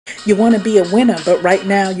You want to be a winner, but right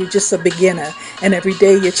now you're just a beginner, and every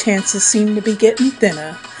day your chances seem to be getting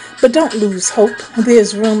thinner. But don't lose hope,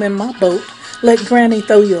 there's room in my boat. Let Granny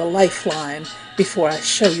throw you a lifeline before I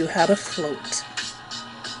show you how to float.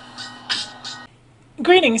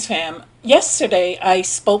 Greetings, fam. Yesterday I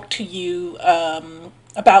spoke to you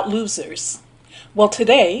about losers. Well,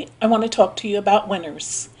 today I want to talk to you about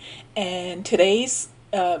winners. And today's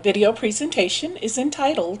video presentation is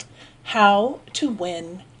entitled How to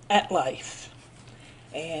Win at Life.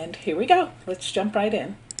 And here we go. Let's jump right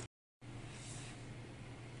in.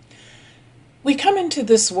 We come into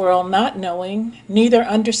this world not knowing, neither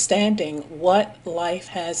understanding what life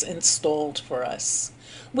has installed for us.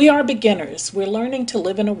 We are beginners. We're learning to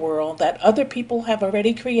live in a world that other people have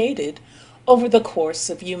already created over the course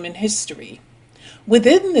of human history.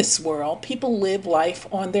 Within this world, people live life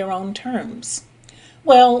on their own terms.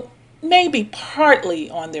 Well, maybe partly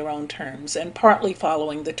on their own terms and partly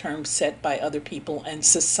following the terms set by other people and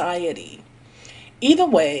society. Either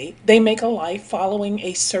way, they make a life following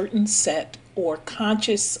a certain set or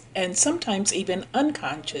conscious and sometimes even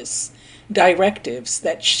unconscious directives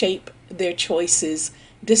that shape their choices,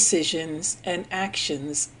 decisions, and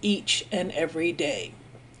actions each and every day.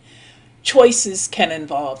 Choices can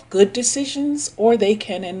involve good decisions or they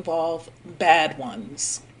can involve bad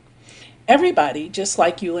ones. Everybody, just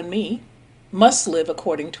like you and me, must live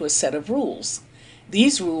according to a set of rules.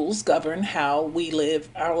 These rules govern how we live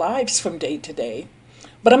our lives from day to day.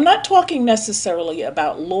 But I'm not talking necessarily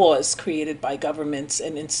about laws created by governments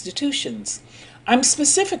and institutions. I'm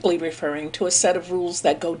specifically referring to a set of rules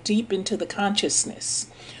that go deep into the consciousness.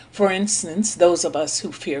 For instance, those of us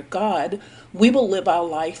who fear God, we will live our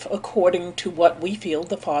life according to what we feel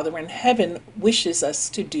the Father in heaven wishes us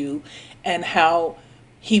to do and how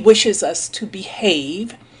He wishes us to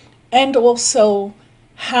behave, and also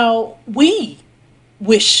how we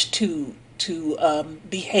wish to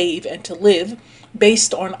behave and to live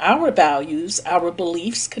based on our values, our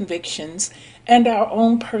beliefs, convictions, and our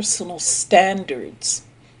own personal standards.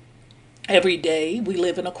 Every day we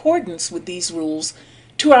live in accordance with these rules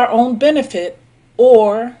to our own benefit,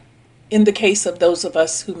 or in the case of those of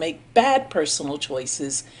us who make bad personal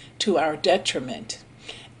choices, to our detriment.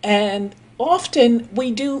 And often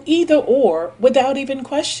we do either or without even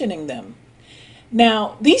questioning them.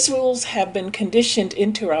 Now, these rules have been conditioned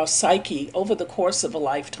into our psyche over the course of a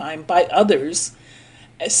lifetime by others,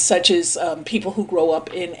 such as people who grow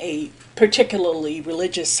up in a particularly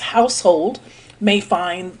religious household may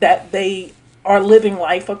find that they are living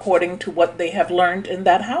life according to what they have learned in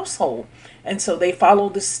that household. And so they follow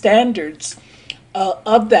the standards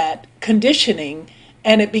of that conditioning,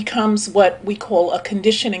 and it becomes what we call a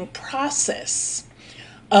conditioning process.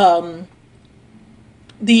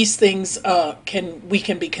 These things we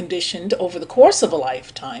can be conditioned over the course of a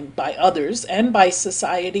lifetime by others and by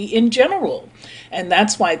society in general. And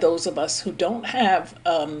that's why those of us who don't have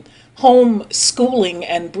home schooling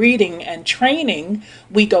and breeding and training,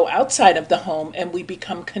 we go outside of the home and we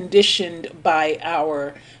become conditioned by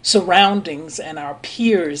our surroundings and our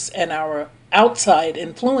peers and our outside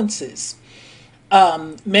influences.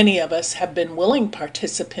 Many of us have been willing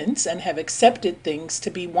participants and have accepted things to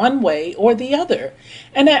be one way or the other.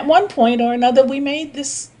 And at one point or another, we made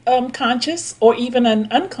this conscious or even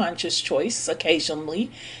an unconscious choice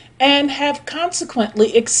occasionally, and have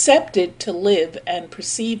consequently accepted to live and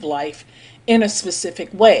perceive life in a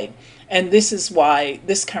specific way. And this is why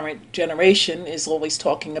this current generation is always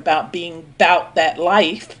talking about being about that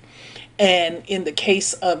life. And in the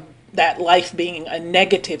case of that life being a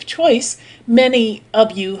negative choice, many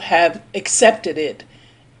of you have accepted it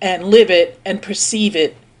and live it and perceive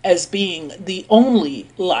it as being the only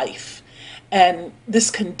life. And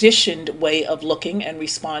this conditioned way of looking and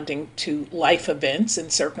responding to life events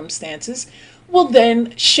and circumstances will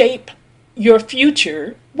then shape your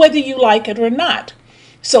future, whether you like it or not.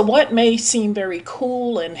 So what may seem very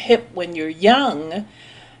cool and hip when you're young,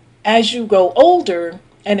 as you grow older,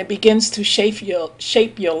 and it begins to shape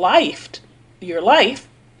your life,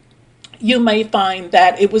 you may find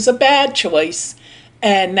that it was a bad choice,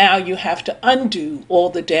 and now you have to undo all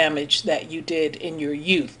the damage that you did in your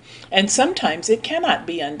youth. And sometimes it cannot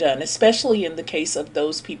be undone, especially in the case of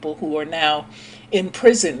those people who are now in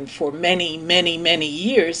prison for many, many, many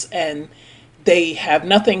years, and they have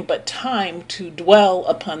nothing but time to dwell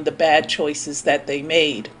upon the bad choices that they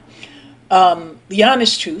made. The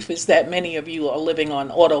honest truth is that many of you are living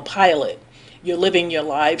on autopilot. You're living your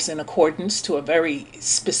lives in accordance to a very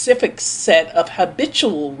specific set of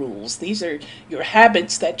habitual rules. These are your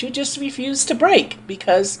habits that you just refuse to break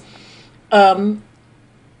because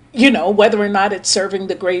whether or not it's serving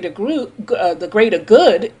the greater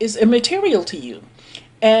good is immaterial to you.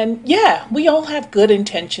 And yeah, we all have good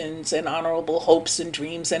intentions and honorable hopes and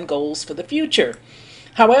dreams and goals for the future.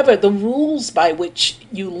 However, the rules by which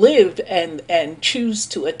you live and choose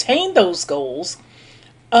to attain those goals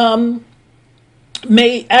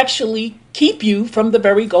may actually keep you from the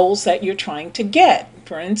very goals that you're trying to get.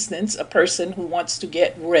 For instance, a person who wants to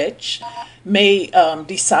get rich may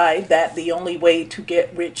decide that the only way to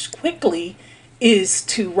get rich quickly is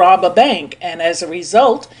to rob a bank. And as a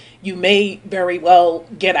result, you may very well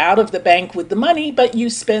get out of the bank with the money, but you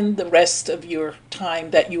spend the rest of your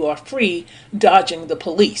time that you are free dodging the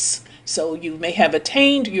police. So you may have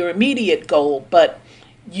attained your immediate goal, but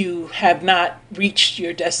you have not reached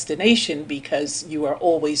your destination because you are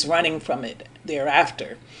always running from it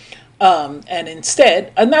thereafter. And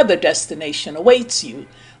instead, another destination awaits you,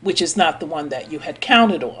 which is not the one that you had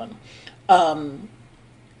counted on.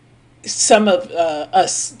 Some of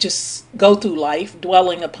us just go through life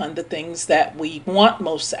dwelling upon the things that we want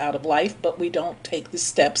most out of life, but we don't take the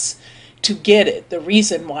steps to get it. The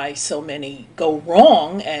reason why so many go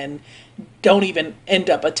wrong and don't even end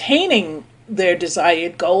up attaining their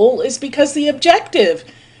desired goal is because the objective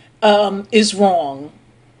is wrong.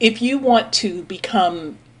 If you want to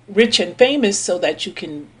become rich and famous so that you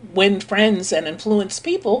can win friends and influence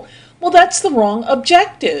people, well, that's the wrong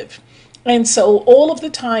objective. And so all of the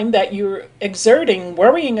time that you're exerting,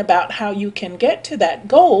 worrying about how you can get to that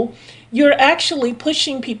goal, you're actually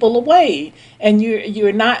pushing people away. And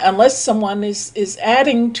you're not, unless someone is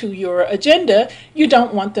adding to your agenda, you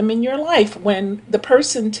don't want them in your life. When the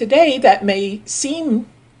person today that may seem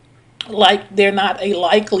like they're not a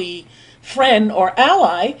likely friend or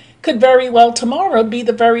ally could very well tomorrow be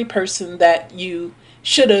the very person that you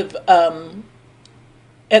should have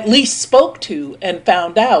at least spoke to and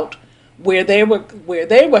found out where they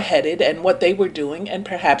were headed and what they were doing, and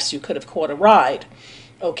perhaps you could have caught a ride.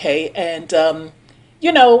 Okay, and a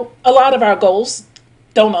lot of our goals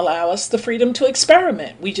don't allow us the freedom to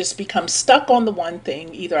experiment. We just become stuck on the one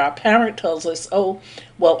thing. Either our parent tells us, oh,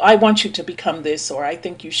 well, I want you to become this, or I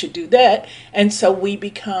think you should do that. And so we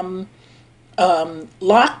become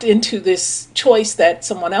locked into this choice that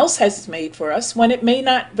someone else has made for us, when it may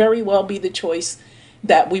not very well be the choice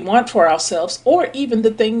that we want for ourselves, or even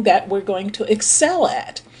the thing that we're going to excel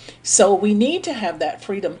at. So we need to have that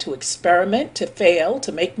freedom to experiment, to fail,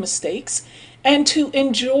 to make mistakes, and to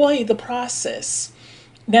enjoy the process.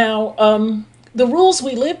 Now, the rules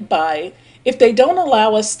we live by, if they don't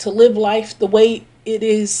allow us to live life the way it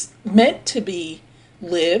is meant to be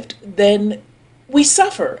lived, then we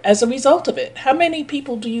suffer as a result of it. How many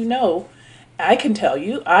people do you know? I can tell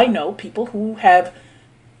you, I know people who have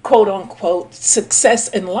quote unquote success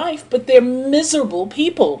in life, but they're miserable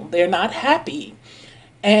people. They're not happy.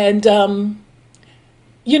 And, one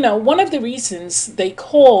of the reasons they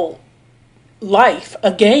call life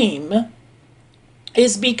a game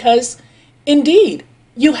is because, indeed,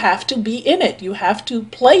 you have to be in it. You have to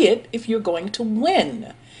play it if you're going to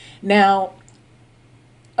win. Now,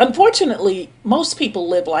 unfortunately, most people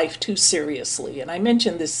live life too seriously. And I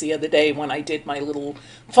mentioned this the other day when I did my little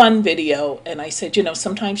fun video. And I said,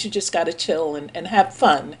 sometimes you just got to chill and have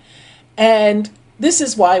fun. And this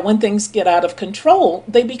is why when things get out of control,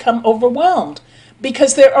 they become overwhelmed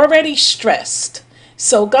because they're already stressed.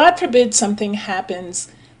 So God forbid something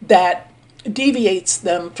happens that deviates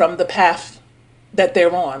them from the path that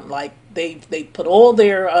they're on. Like they put all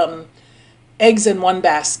their eggs in one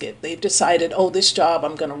basket. They've decided, oh, this job,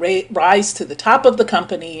 I'm going to rise to the top of the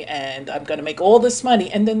company and I'm going to make all this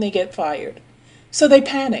money, and then they get fired. So they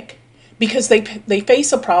panic because they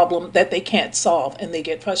face a problem that they can't solve, and they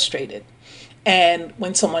get frustrated. And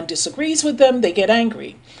when someone disagrees with them, they get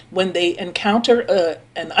angry. When they encounter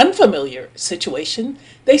an unfamiliar situation,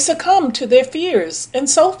 they succumb to their fears and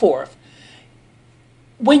so forth.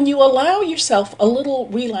 When you allow yourself a little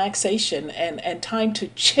relaxation and time to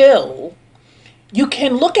chill, you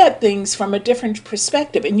can look at things from a different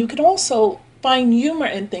perspective, and you can also find humor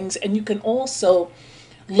in things, and you can also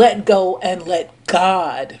let go and let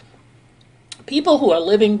God. People who are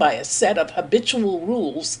living by a set of habitual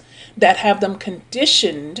rules that have them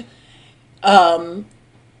conditioned,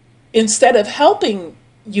 instead of helping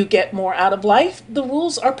you get more out of life, the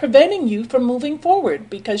rules are preventing you from moving forward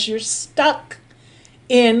because you're stuck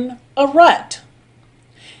in a rut.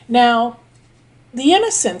 Now, the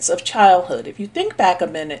innocence of childhood, if you think back a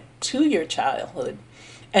minute to your childhood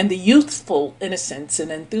and the youthful innocence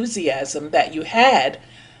and enthusiasm that you had,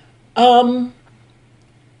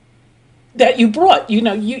 that you brought,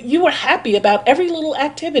 you were happy about every little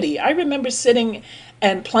activity. I remember sitting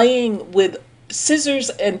and playing with scissors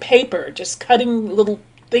and paper, just cutting little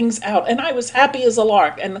things out, and I was happy as a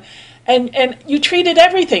lark. And you treated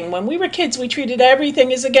everything, when we were kids, we treated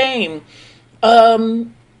everything as a game.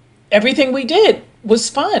 Everything we did was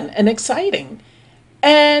fun and exciting.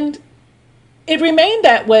 And it remained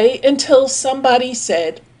that way until somebody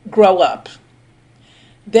said, grow up.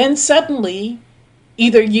 Then suddenly,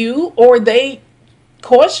 either you or they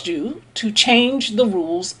caused you to change the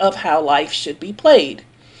rules of how life should be played.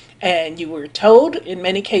 And you were told in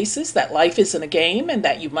many cases that life isn't a game and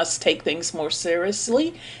that you must take things more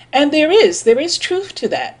seriously. And there is truth to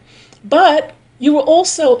that. But you were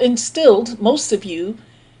also instilled, most of you,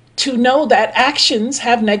 to know that actions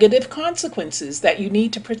have negative consequences, that you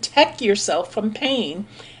need to protect yourself from pain,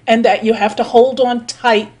 and that you have to hold on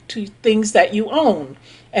tight to things that you own,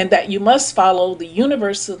 and that you must follow the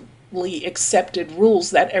universally accepted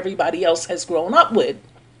rules that everybody else has grown up with.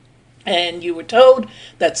 And you were told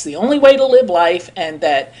that's the only way to live life, and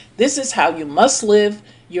that this is how you must live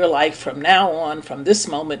your life from now on, from this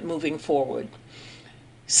moment moving forward.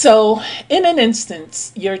 So, in an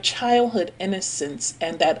instance, your childhood innocence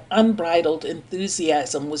and that unbridled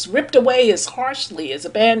enthusiasm was ripped away as harshly as a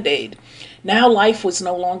band-aid. Now life was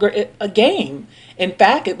no longer a game. In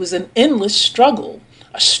fact, it was an endless struggle,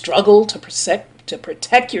 a struggle to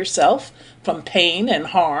protect yourself from pain and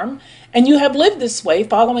harm. And you have lived this way,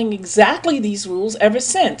 following exactly these rules ever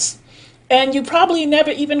since. And you probably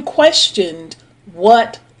never even questioned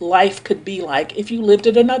what life could be like if you lived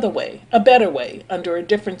it another way, a better way, under a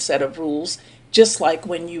different set of rules, just like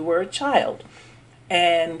when you were a child.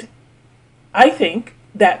 And I think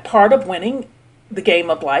that part of winning the game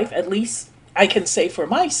of life, at least I can say for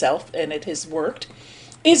myself, and it has worked,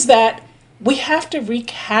 is that we have to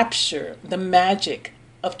recapture the magic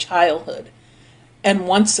of childhood and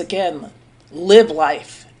once again live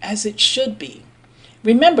life as it should be.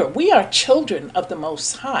 Remember, we are children of the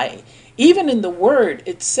Most High. Even in the Word,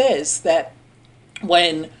 it says that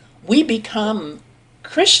when we become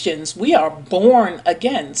Christians, we are born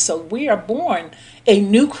again. So we are born a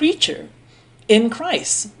new creature in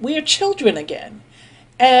Christ. We are children again.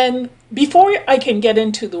 And before I can get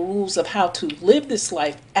into the rules of how to live this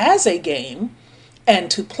life as a game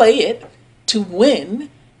and to play it, to win,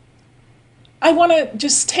 I want to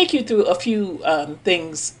just take you through a few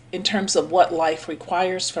things in terms of what life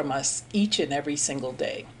requires from us each and every single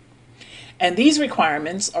day. And these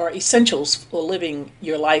requirements are essentials for living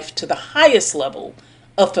your life to the highest level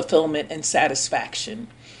of fulfillment and satisfaction.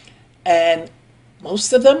 And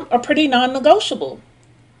most of them are pretty non-negotiable,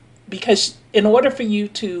 because in order for you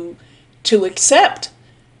to accept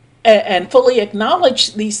and fully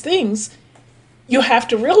acknowledge these things, you have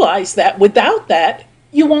to realize that without that,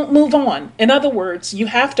 you won't move on. In other words, you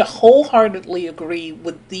have to wholeheartedly agree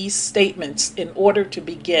with these statements in order to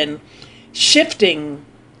begin shifting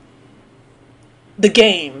the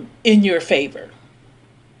game in your favor.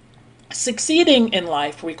 Succeeding in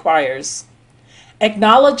life requires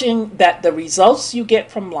acknowledging that the results you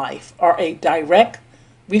get from life are a direct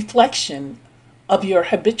reflection of your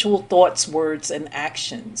habitual thoughts, words, and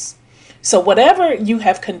actions. So whatever you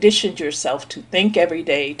have conditioned yourself to think every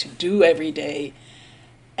day, to do every day,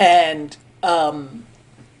 and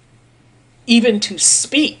even to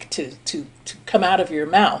speak, to come out of your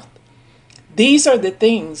mouth, these are the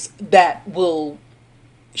things that will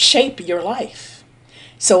shape your life.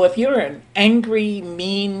 So if you're an angry,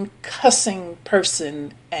 mean, cussing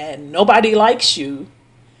person and nobody likes you,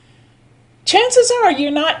 chances are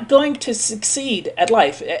you're not going to succeed at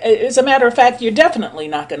life. As a matter of fact, you're definitely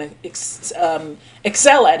not going to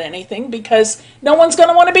excel at anything, because no one's going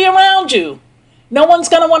to want to be around you. No one's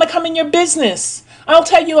going to want to come in your business. I'll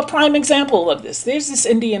tell you a prime example of this. There's this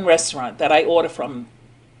Indian restaurant that I order from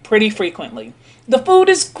pretty frequently. The food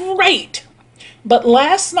is great. But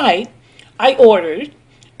last night I ordered,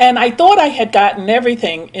 and I thought I had gotten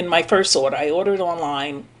everything in my first order. I ordered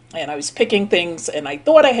online and I was picking things, and I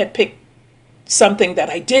thought I had picked something that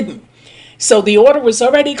I didn't. So the order was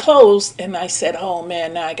already closed, and I said, oh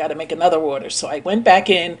man, now I got to make another order. So I went back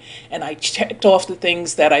in and I checked off the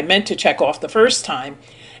things that I meant to check off the first time.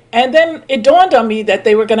 And then it dawned on me that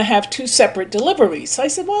they were going to have 2 separate deliveries. So I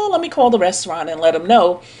said, well, let me call the restaurant and let them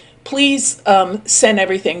know, please send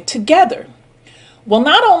everything together. Well,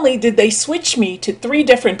 not only did they switch me to 3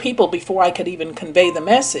 different people before I could even convey the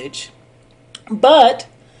message, but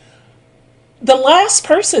the last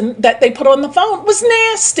person that they put on the phone was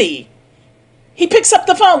nasty. He picks up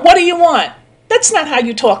the phone. What do you want? That's not how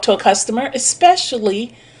you talk to a customer,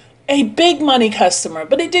 especially a big money customer.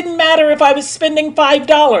 But it didn't matter if I was spending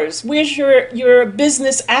 $5. Where's your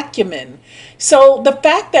business acumen? So the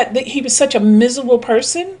fact that he was such a miserable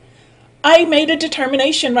person, I made a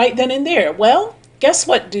determination right then and there. Well, guess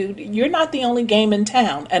what, dude? You're not the only game in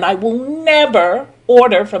town, and I will never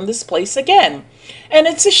order from this place again. And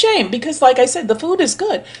it's a shame because, like I said, the food is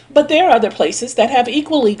good, but there are other places that have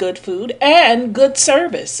equally good food and good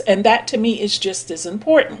service, and that to me is just as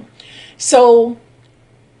important. So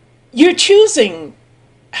you're choosing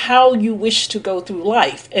how you wish to go through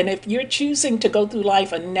life. And if you're choosing to go through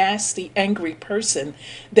life a nasty, angry person,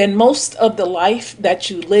 then most of the life that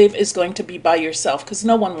you live is going to be by yourself because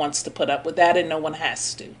no one wants to put up with that and no one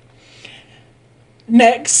has to.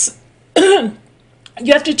 Next,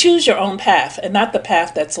 you have to choose your own path and not the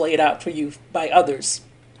path that's laid out for you by others.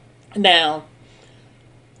 Now,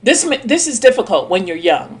 this is difficult when you're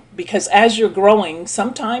young because as you're growing,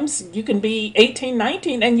 sometimes you can be 18,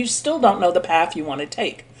 19 and you still don't know the path you want to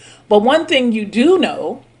take. But one thing you do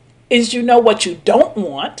know is you know what you don't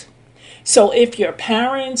want. So if your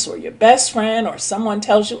parents or your best friend or someone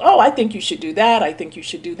tells you, oh, I think you should do that, I think you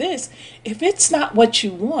should do this, if it's not what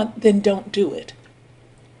you want, then don't do it.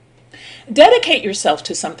 Dedicate yourself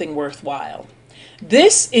to something worthwhile.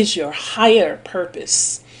 This is your higher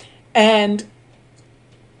purpose. And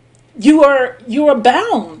you are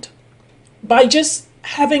bound by just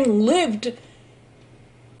having lived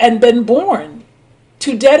and been born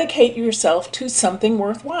to dedicate yourself to something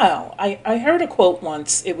worthwhile. I heard a quote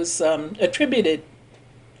once. It was attributed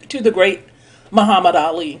to the great Muhammad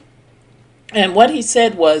Ali. And what he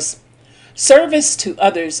said was, service to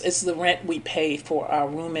others is the rent we pay for our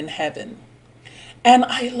room in heaven. And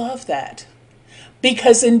I love that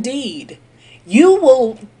because indeed, you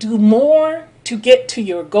will do more to get to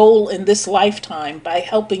your goal in this lifetime by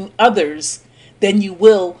helping others than you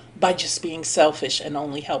will by just being selfish and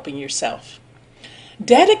only helping yourself.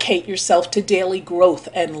 Dedicate yourself to daily growth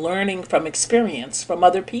and learning from experience, from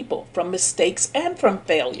other people, from mistakes, and from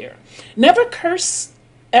failure. Never curse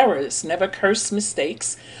errors, never curse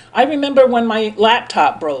mistakes. I remember when my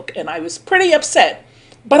laptop broke and I was pretty upset,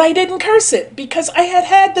 but I didn't curse it because I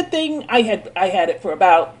had the thing, I had it for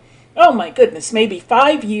about, oh my goodness, maybe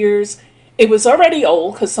 5 years. It was already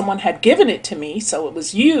old because someone had given it to me, so it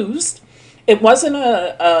was used. It wasn't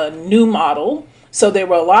a new model, so there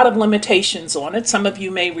were a lot of limitations on it. Some of you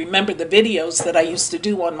may remember the videos that I used to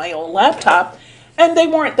do on my old laptop, and they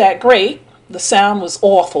weren't that great. The sound was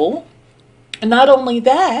awful. And not only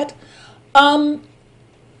that, it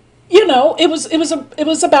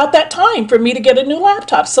was about that time for me to get a new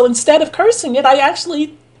laptop. So instead of cursing it, I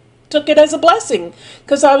actually took it as a blessing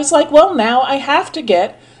because I was like, well, now I have to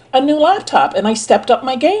get a new laptop, and I stepped up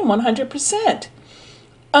my game 100%.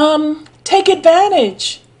 Take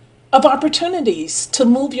advantage of opportunities to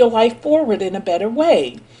move your life forward in a better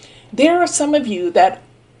way. There are some of you that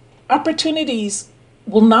opportunities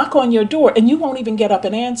will knock on your door and you won't even get up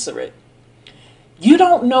and answer it. You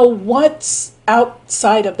don't know what's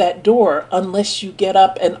outside of that door unless you get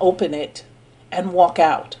up and open it and walk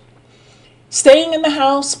out. Staying in the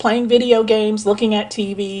house, playing video games, looking at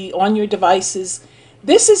TV, on your devices,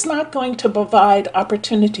 this is not going to provide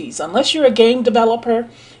opportunities. Unless you're a game developer,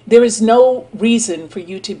 there is no reason for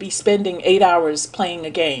you to be spending 8 hours playing a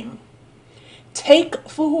game. Take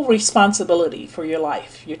full responsibility for your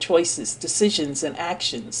life, your choices, decisions, and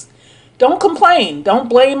actions. Don't complain. Don't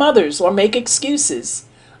blame others or make excuses.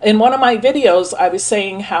 In one of my videos, I was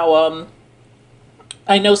saying how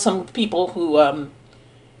I know some people who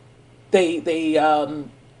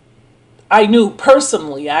I knew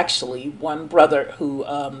personally, actually, one brother who,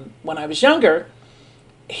 when I was younger,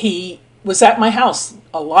 he was at my house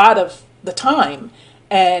a lot of the time,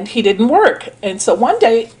 and he didn't work. And so one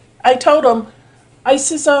day, I told him, I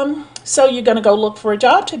says, so you're going to go look for a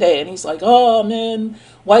job today? And he's like, oh, man,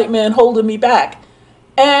 white man holding me back.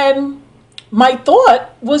 And my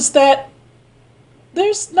thought was that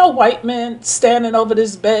there's no white man standing over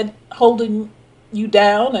this bed holding you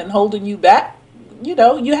down and holding you back. You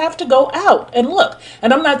know, you have to go out and look.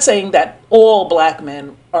 And I'm not saying that all black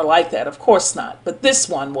men are like that. Of course not. But this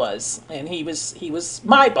one was. And he was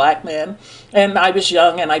my black man. And I was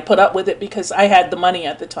young and I put up with it because I had the money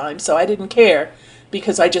at the time. So I didn't care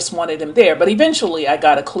because I just wanted him there. But eventually I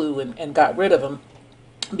got a clue and got rid of him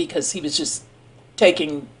because he was just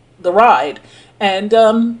taking the ride. And,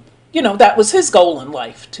 that was his goal in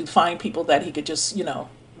life, to find people that he could just,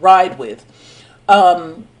 ride with.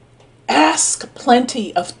 Ask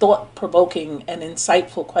plenty of thought-provoking and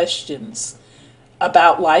insightful questions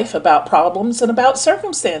about life, about problems, and about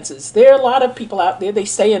circumstances. There are a lot of people out there, they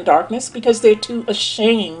stay in darkness because they're too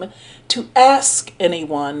ashamed to ask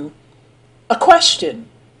anyone a question.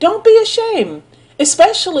 Don't be ashamed.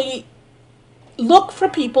 Especially look for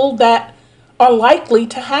people that are likely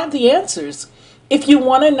to have the answers. If you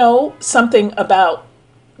want to know something about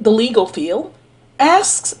the legal field,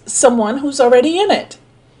 ask someone who's already in it.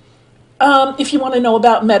 If you want to know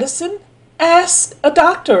about medicine, ask a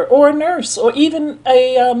doctor or a nurse or even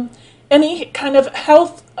any kind of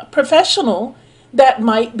health professional that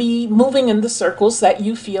might be moving in the circles that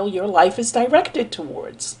you feel your life is directed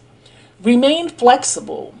towards. Remain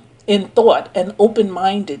flexible in thought and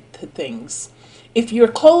open-minded to things. If you're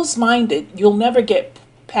closed-minded, you'll never get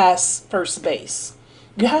past first base.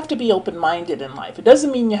 You have to be open-minded in life. It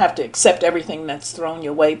doesn't mean you have to accept everything that's thrown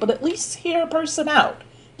your way, but at least hear a person out.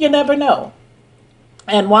 You never know.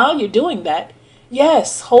 And while you're doing that,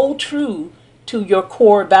 yes, hold true to your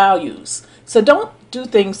core values. So don't do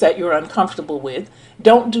things that you're uncomfortable with.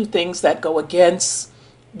 Don't do things that go against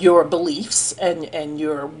your beliefs and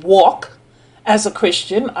your walk. As a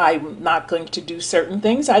Christian, I'm not going to do certain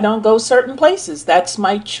things. I don't go certain places. That's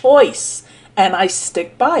my choice, and I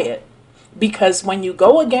stick by it. Because when you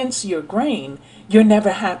go against your grain, you're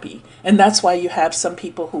never happy. And that's why you have some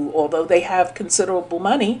people who, although they have considerable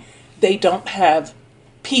money, they don't have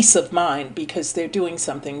peace of mind because they're doing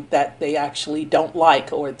something that they actually don't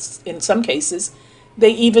like, or it's, in some cases,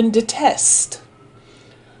 they even detest.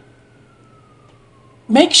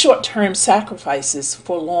 Make short-term sacrifices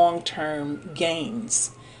for long-term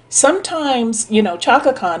gains. Sometimes,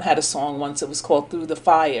 Chaka Khan had a song once, it was called Through the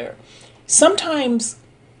Fire. Sometimes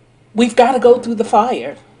we've got to go through the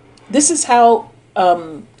fire. This is how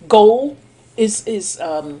gold is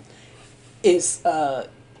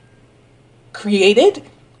created.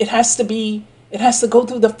 It has to go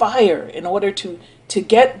through the fire in order to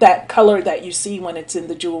get that color that you see when it's in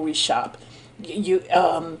the jewelry shop.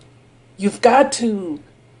 You've got to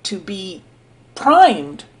be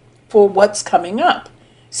primed for what's coming up.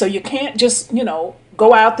 So you can't just,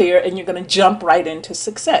 go out there and you're going to jump right into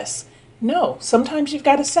success. No, sometimes you've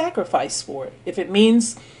got to sacrifice for it. If it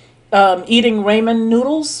means eating ramen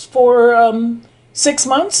noodles for 6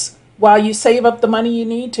 months while you save up the money you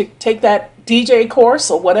need to take that DJ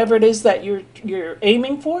course or whatever it is that you're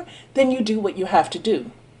aiming for, then you do what you have to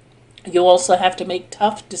do. You also have to make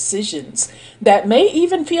tough decisions that may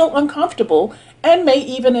even feel uncomfortable and may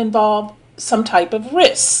even involve some type of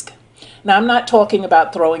risk. Now, I'm not talking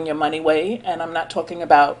about throwing your money away, and I'm not talking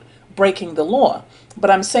about breaking the law, but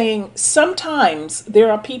I'm saying sometimes there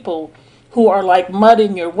are people who are like mud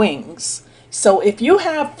in your wings. So if you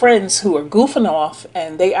have friends who are goofing off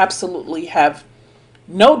and they absolutely have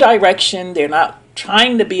no direction, they're not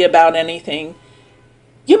trying to be about anything,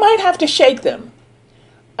 you might have to shake them.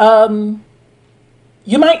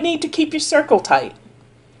 You might need to keep your circle tight,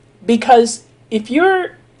 because if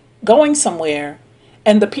you're going somewhere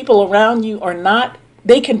and the people around you are not,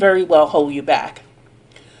 they can very well hold you back.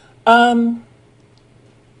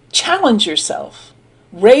 Challenge yourself.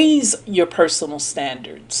 Raise your personal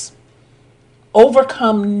standards.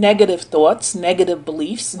 Overcome negative thoughts, negative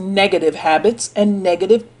beliefs, negative habits, and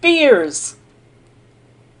negative fears.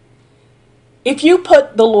 If you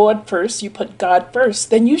put the Lord first, you put God first,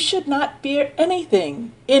 then you should not fear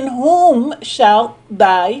anything. In whom shalt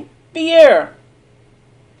thou fear?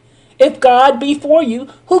 If God be for you,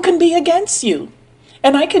 who can be against you?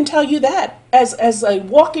 And I can tell you that as a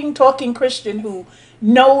walking, talking Christian who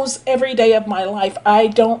knows every day of my life, I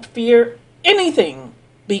don't fear anything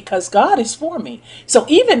because God is for me. So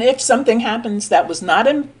even if something happens that was not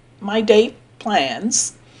in my day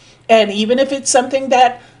plans, and even if it's something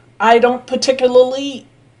that I don't particularly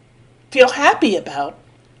feel happy about,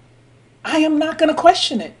 I am not going to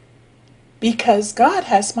question it because God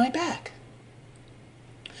has my back.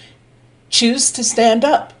 Choose to stand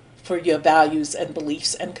up for your values and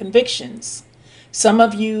beliefs and convictions. Some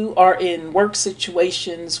of you are in work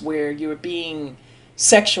situations where you're being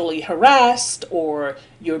sexually harassed, or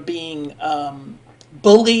you're being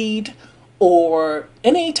bullied, or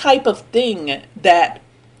any type of thing that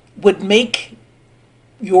would make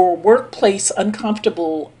your workplace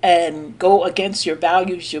uncomfortable and go against your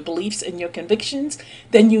values, your beliefs, and your convictions,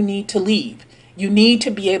 then you need to leave. You need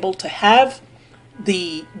to be able to have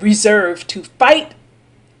the reserve to fight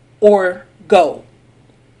or go.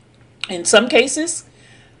 In some cases,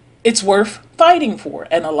 it's worth fighting for.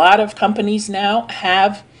 And a lot of companies now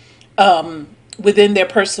have within their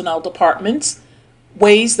personnel departments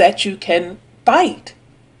ways that you can fight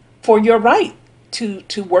for your right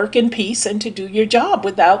to work in peace and to do your job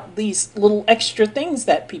without these little extra things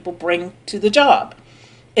that people bring to the job.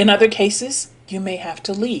 In other cases, you may have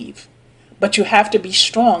to leave, but you have to be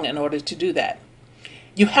strong in order to do that.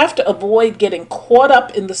 You have to avoid getting caught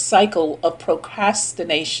up in the cycle of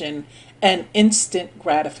procrastination and instant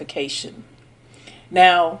gratification.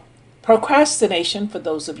 Now, procrastination, for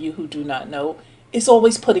those of you who do not know, is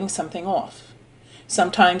always putting something off.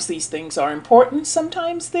 Sometimes these things are important,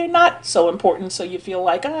 sometimes they're not so important, so you feel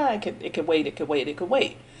like, it could wait, it could wait, it could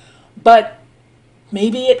wait. But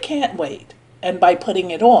maybe it can't wait. And by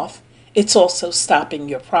putting it off, it's also stopping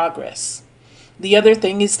your progress. The other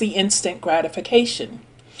thing is the instant gratification.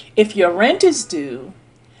 If your rent is due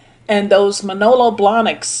and those Manolo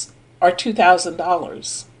Blahniks are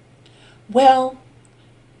 $2,000, well,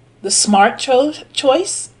 the smart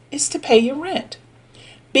choice is to pay your rent.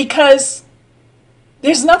 Because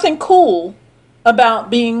there's nothing cool about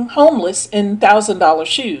being homeless in $1,000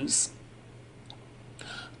 shoes.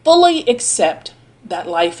 Fully accept that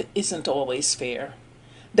life isn't always fair,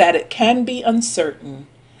 that it can be uncertain,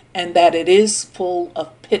 and that it is full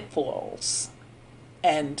of pitfalls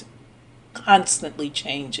and constantly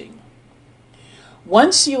changing.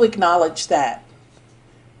 Once you acknowledge that,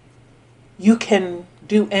 you can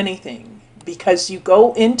do anything because you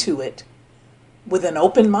go into it with an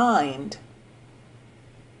open mind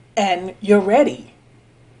and you're ready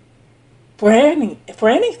for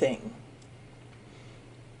anything.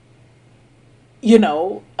 You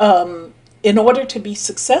know, in order to be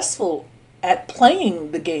successful at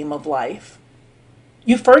playing the game of life,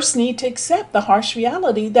 you first need to accept the harsh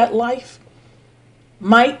reality that life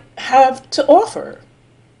might have to offer.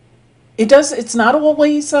 It's not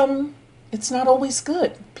always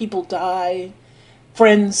good. People die,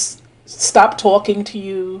 friends stop talking to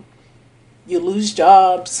you, you lose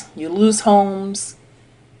jobs, you lose homes.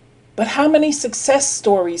 But how many success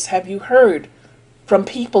stories have you heard from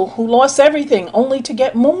people who lost everything only to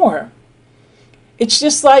get more? It's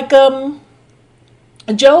just like Job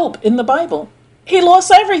in the Bible. He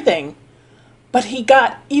lost everything, but he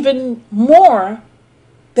got even more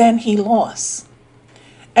than he lost.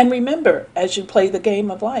 And remember, as you play the game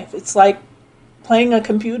of life, it's like playing a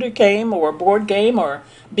computer game or a board game or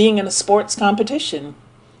being in a sports competition.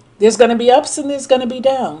 There's going to be ups and there's going to be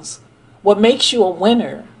downs. What makes you a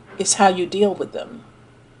winner is how you deal with them.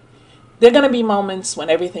 There are going to be moments when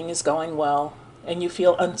everything is going well and you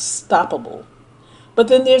feel unstoppable. But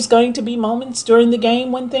then there's going to be moments during the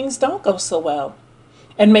game when things don't go so well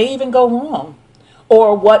and may even go wrong.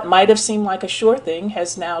 Or what might have seemed like a sure thing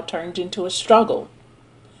has now turned into a struggle.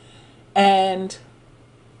 And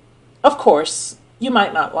of course, you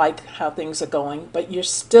might not like how things are going, but you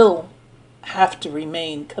still have to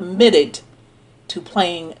remain committed to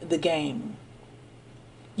playing the game.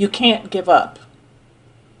 You can't give up.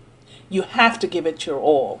 You have to give it your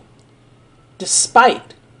all,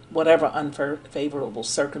 despite whatever unfavorable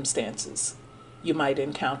circumstances you might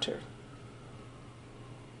encounter.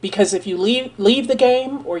 Because if you leave the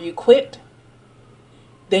game or you quit,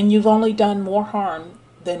 then you've only done more harm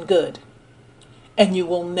than good. And you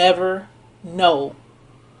will never know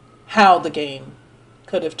how the game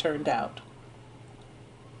could have turned out.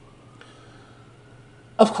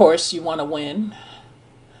 Of course, you want to win,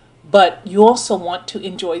 but you also want to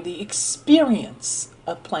enjoy the experience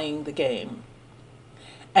of playing the game.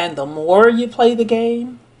 And the more you play the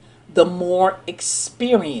game, the more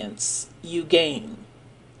experience you gain.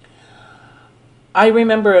 I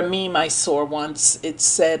remember a meme I saw once. It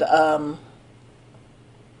said,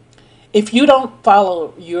 if you don't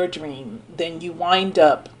follow your dream, then you wind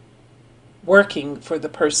up working for the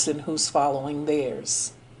person who's following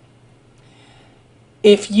theirs.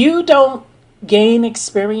 If you don't gain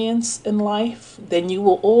experience in life, then you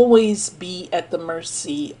will always be at the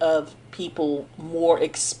mercy of people more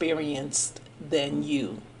experienced than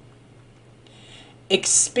you.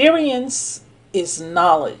 Experience is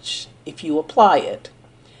knowledge if you apply it.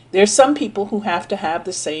 There's some people who have to have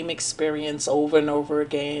the same experience over and over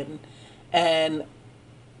again, and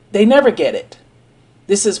they never get it.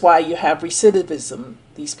 This is why you have recidivism,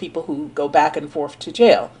 these people who go back and forth to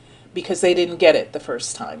jail, because they didn't get it the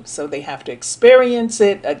first time. So they have to experience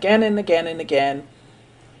it again and again and again.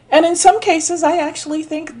 And in some cases, I actually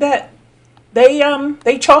think that they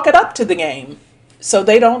chalk it up to the game. So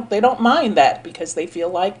they don't mind that because they feel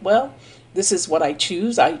like, well, this is what I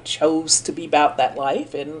choose. I chose to be about that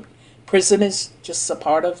life, and prison is just a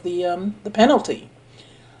part of the penalty.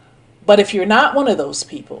 But if you're not one of those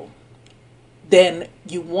people, then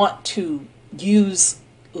you want to use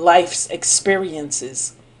life's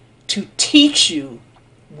experiences to teach you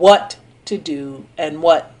what to do and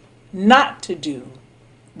what not to do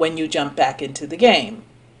when you jump back into the game.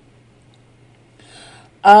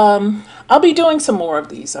 I'll be doing some more of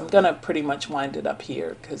these. I'm going to pretty much wind it up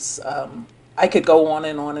here because I could go on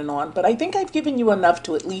and on and on, but I think I've given you enough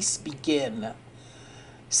to at least begin.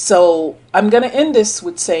 So I'm going to end this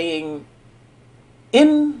with saying,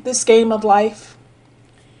 in this game of life,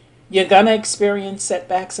 you're going to experience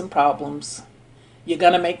setbacks and problems. You're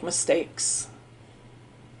going to make mistakes.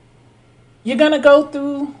 You're going to go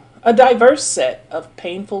through a diverse set of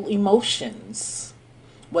painful emotions,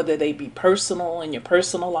 whether they be personal in your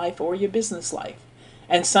personal life or your business life.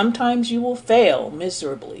 And sometimes you will fail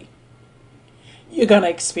miserably. You're going to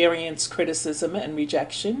experience criticism and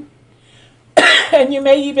rejection. And you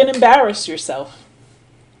may even embarrass yourself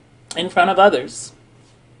in front of others.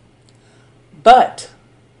 But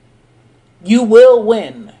you will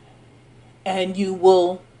win, and you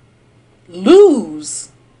will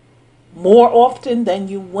lose more often than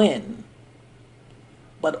you win.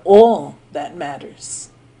 But all that matters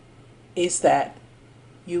is that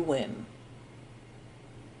you win.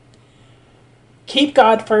 Keep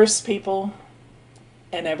God first, people,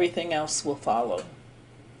 and everything else will follow.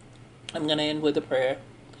 I'm going to end with a prayer.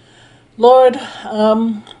 Lord,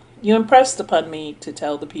 you impressed upon me to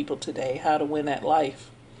tell the people today how to win at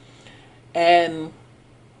life. And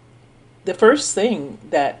the first thing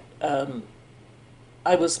that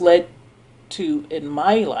I was led to in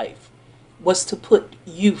my life was to put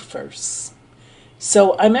you first.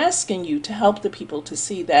 So I'm asking you to help the people to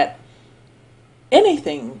see that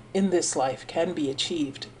anything in this life can be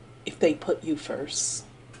achieved if they put you first.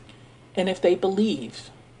 And if they believe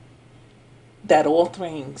that all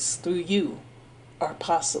things through you are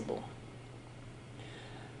possible.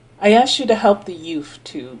 I ask you to help the youth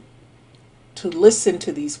to listen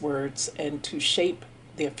to these words and to shape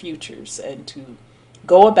their futures and to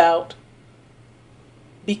go about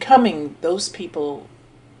becoming those people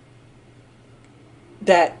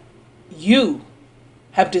that you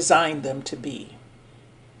have designed them to be,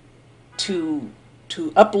 to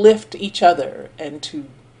uplift each other and to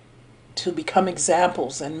become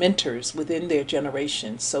examples and mentors within their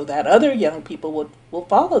generation so that other young people will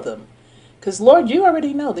follow them. Because Lord, you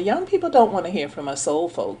already know the young people don't want to hear from us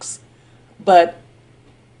old folks, but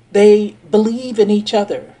they believe in each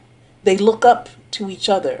other. They look up to each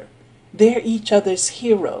other. They're each other's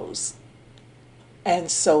heroes.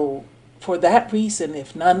 And so for that reason,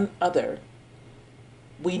 if none other,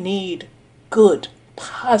 we need good,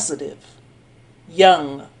 positive,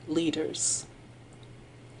 young leaders.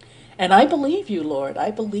 And I believe you, Lord. I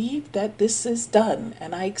believe that this is done,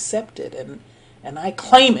 and I accept it, and I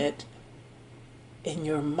claim it in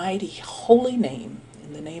your mighty holy name,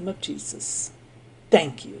 in the name of Jesus.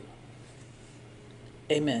 Thank you.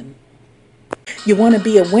 Amen. You want to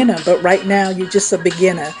be a winner, but right now you're just a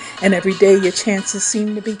beginner, and every day your chances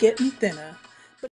seem to be getting thinner.